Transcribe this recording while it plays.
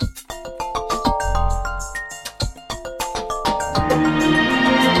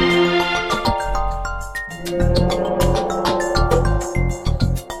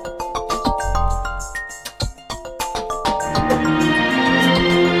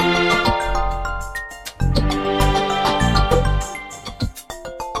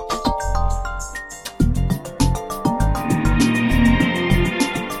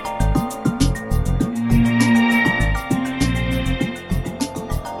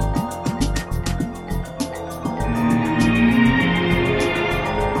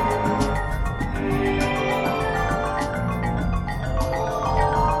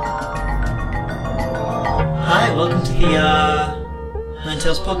the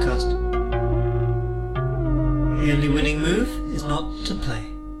Ninetales podcast. The only winning move is not to play.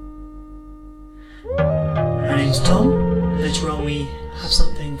 My name's Tom. Later on we have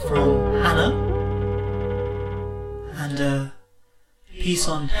something from Hannah and a piece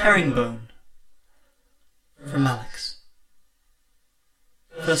on Herringbone from Alex.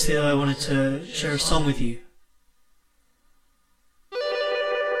 Firstly though, I wanted to share a song with you.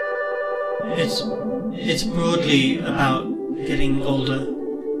 It's broadly about getting older.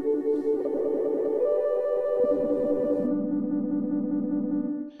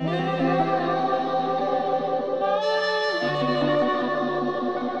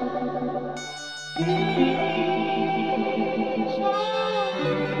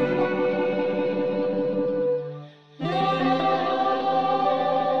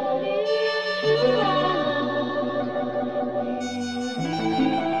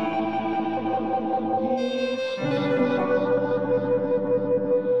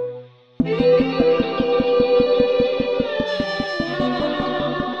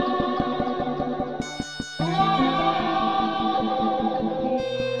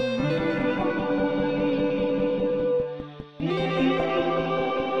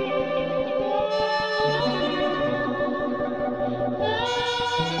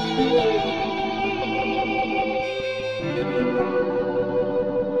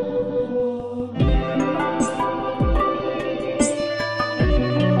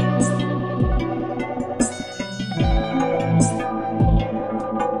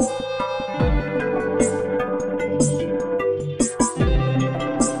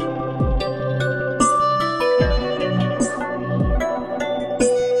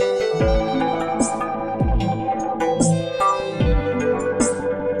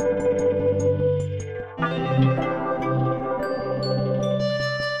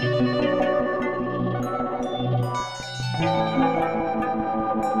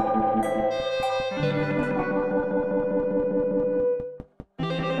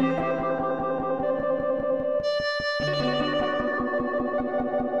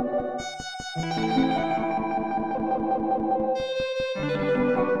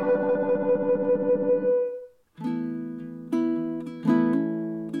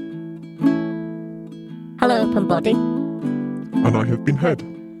 Hello, open body. And I have been head.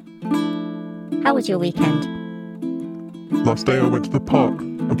 How was your weekend? Last day I went to the park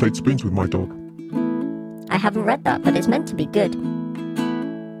and played spoons with my dog. I haven't read that, but it's meant to be good.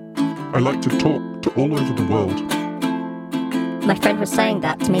 I like to talk to all over the world. My friend was saying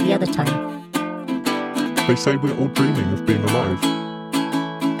that to me the other time. They say we're all dreaming of being alive.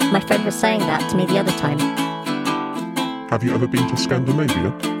 My friend was saying that to me the other time. Have you ever been to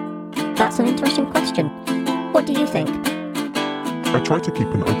Scandinavia? That's an interesting question. What do you think? I try to keep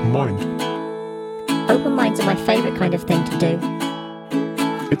an open mind. Open minds are my favourite kind of thing to do.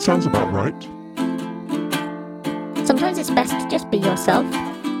 It sounds about right. Sometimes it's best to just be yourself.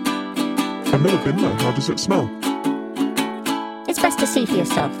 I've never been there. How does it smell? It's best to see for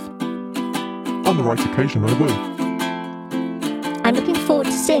yourself. On the right occasion, I will. I'm looking forward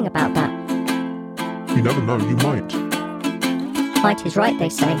to seeing about that. You never know, you might. Might is right, they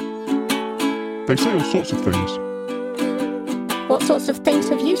say. They say all sorts of things. What sorts of things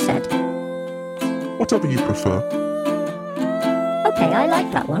have you said? Whatever you prefer. Okay, I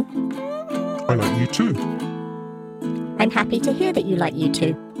like that one. I like you too. I'm happy to hear that you like you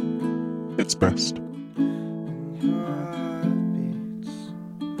too. It's best.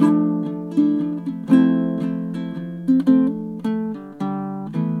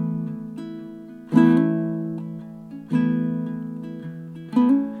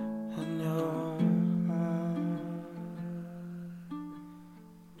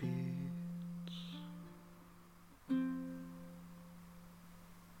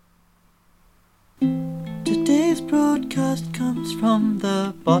 Today's broadcast comes from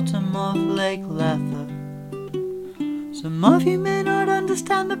the bottom of Lake Lethe. Some of you may not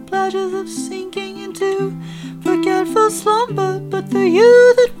understand the pleasures of sinking into forgetful slumber, but the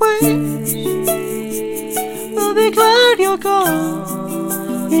you that waits will be glad you're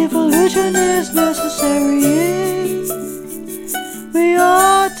gone. Evolution is necessary. We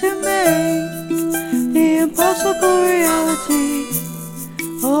are to make the impossible reality.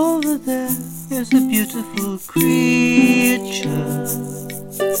 Over there is a beautiful creature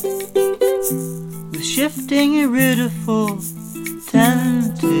with shifting iridiful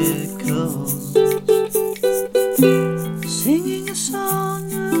tentacles, singing a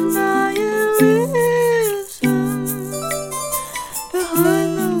song of nihilism.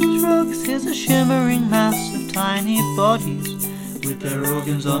 Behind those rocks is a shimmering mass of tiny bodies with their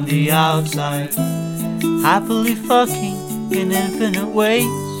organs on the outside. happily fucking in infinite ways,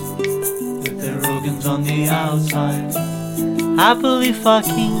 with their organs on the outside. Happily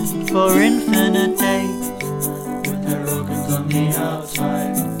fucking for infinite days, with their organs on the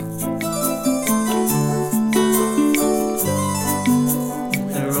outside.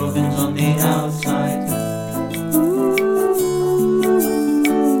 With their organs on the outside.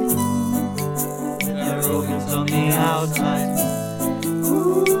 With their organs on the outside.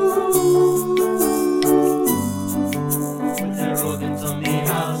 With their organs on the outside. With their organs on the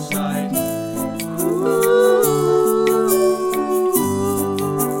outside.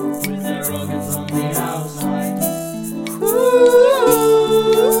 With their organs on the outside. With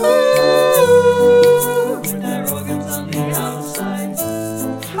their organs on the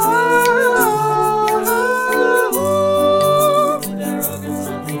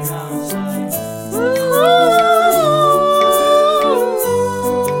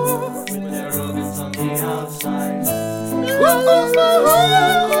outside. With their organs on the outside.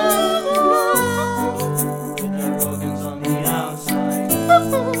 With their organs on the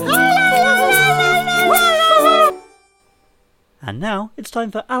outside. And now it's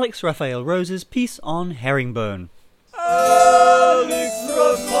time for Alex Rafael Rose's piece on Herringbone. Alex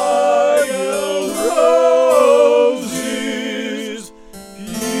Rafael Rose's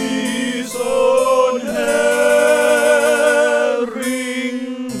piece on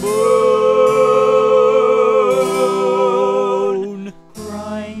herringbone.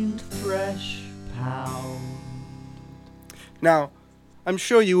 Grind, thresh, pound. Now, I'm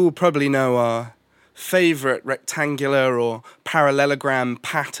sure you all probably know our favourite rectangular or parallelogram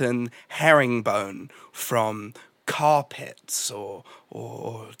pattern herringbone from carpets or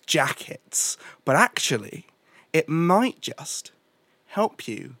jackets, but actually, it might just help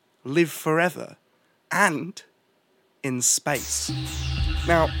you live forever and in space.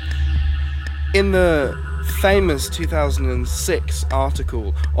 Now, in the famous 2006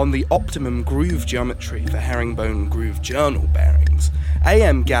 article on the optimum groove geometry for herringbone groove journal bearings,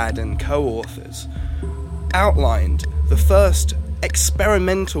 A.M. Gadd and co-authors outlined the first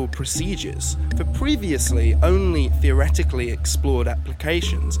experimental procedures for previously only theoretically explored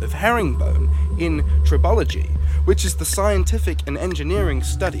applications of herringbone in tribology, which is the scientific and engineering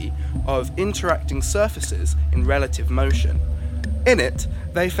study of interacting surfaces in relative motion. In it,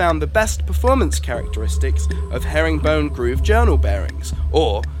 they found the best performance characteristics of herringbone groove journal bearings,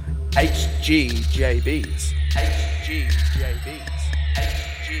 or HGJBs. HGJBs.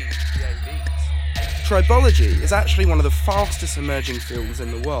 Tribology is actually one of the fastest emerging fields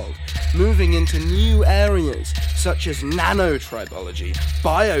in the world, moving into new areas such as nanotribology,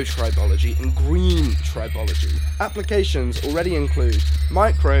 biotribology, and green tribology. Applications already include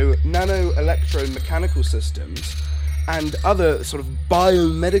micro, nano electromechanical systems, and other sort of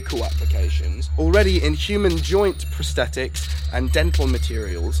biomedical applications, already in human joint prosthetics and dental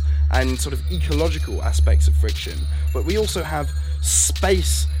materials, and sort of ecological aspects of friction. But we also have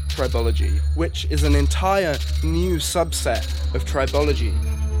space tribology, which is an entire new subset of tribology,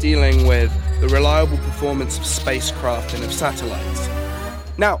 dealing with the reliable performance of spacecraft and of satellites.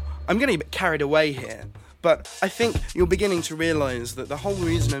 Now, I'm getting a bit carried away here, but I think you're beginning to realise that the whole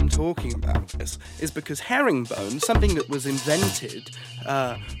reason I'm talking about this is because herringbone, something that was invented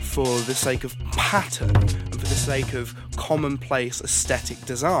for the sake of pattern and for the sake of commonplace aesthetic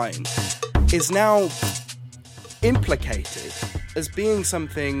design, is now implicated as being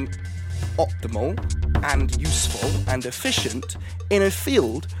something optimal and useful and efficient in a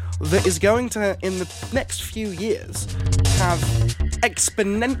field that is going to, in the next few years, have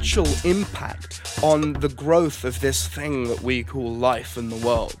exponential impact on the growth of this thing that we call life in the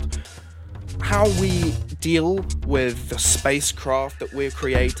world. How we deal with the spacecraft that we're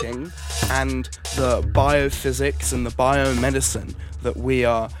creating and the biophysics and the biomedicine that we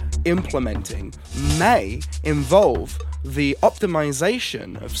are implementing may involve the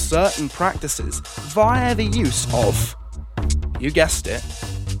optimization of certain practices via the use of, you guessed it,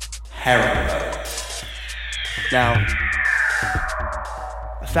 herringbone. Now,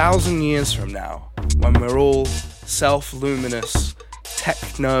 1,000 years from now, when we're all self-luminous,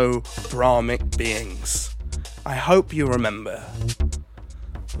 techno-Brahmic beings, I hope you remember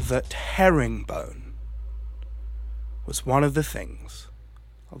that herringbone was one of the things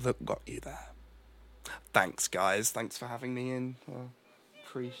that got you there. Thanks, guys. Thanks for having me in.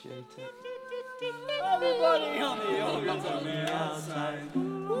 Appreciate it.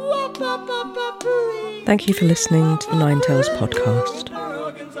 Thank you for listening to the Nine Tails podcast.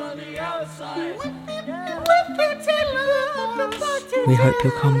 We hope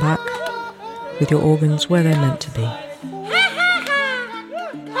you'll come back with your organs where they're meant to be.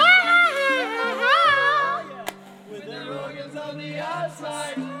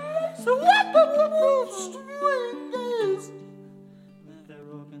 So what the string is? Leather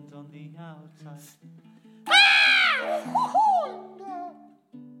organs on the outside. Ah!